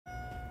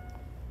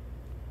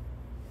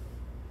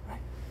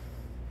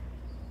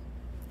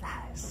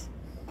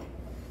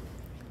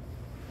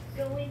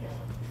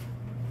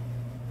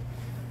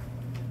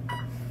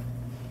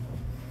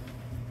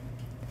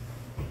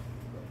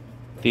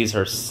These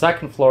are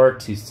second floor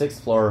to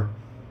sixth floor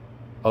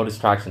Otis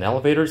traction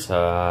elevators.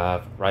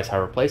 Rise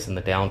higher place in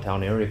the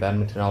downtown area of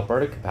Edmonton,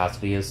 Alberta.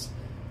 Capacity is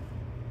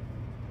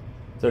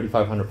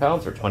 3,500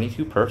 pounds or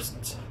 22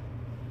 persons.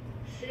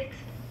 Sixth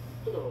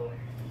floor.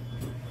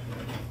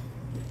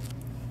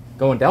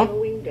 Going down?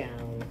 Going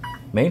down.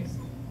 Main?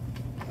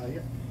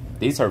 Yeah.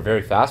 These are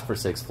very fast for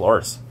 6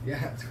 floors. Yeah,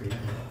 that's great.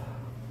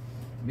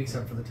 Makes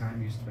up for the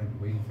time you spent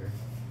waiting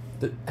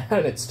for.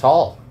 And it's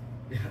tall.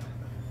 Yeah.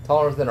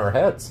 Taller than our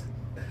heads.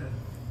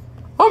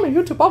 I'm a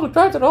YouTube public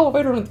transit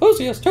elevator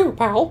enthusiast too,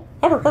 pal.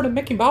 Ever heard of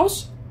Mickey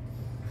Mouse?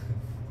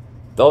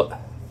 Though,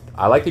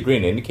 I like the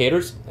green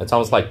indicators. It's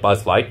almost like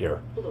Buzz Lightyear.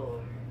 Floor.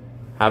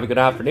 Have a good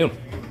afternoon.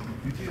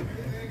 You too.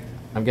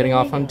 I'm getting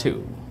off on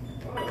 2.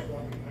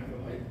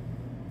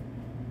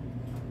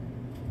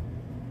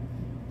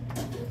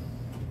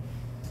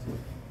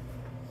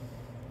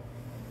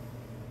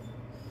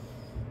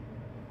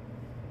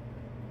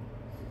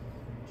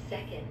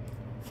 Second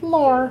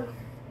Floor.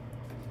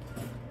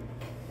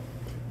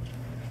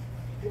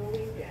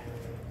 going down.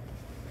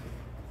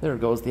 There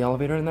goes the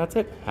elevator, and that's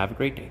it. Have a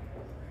great day.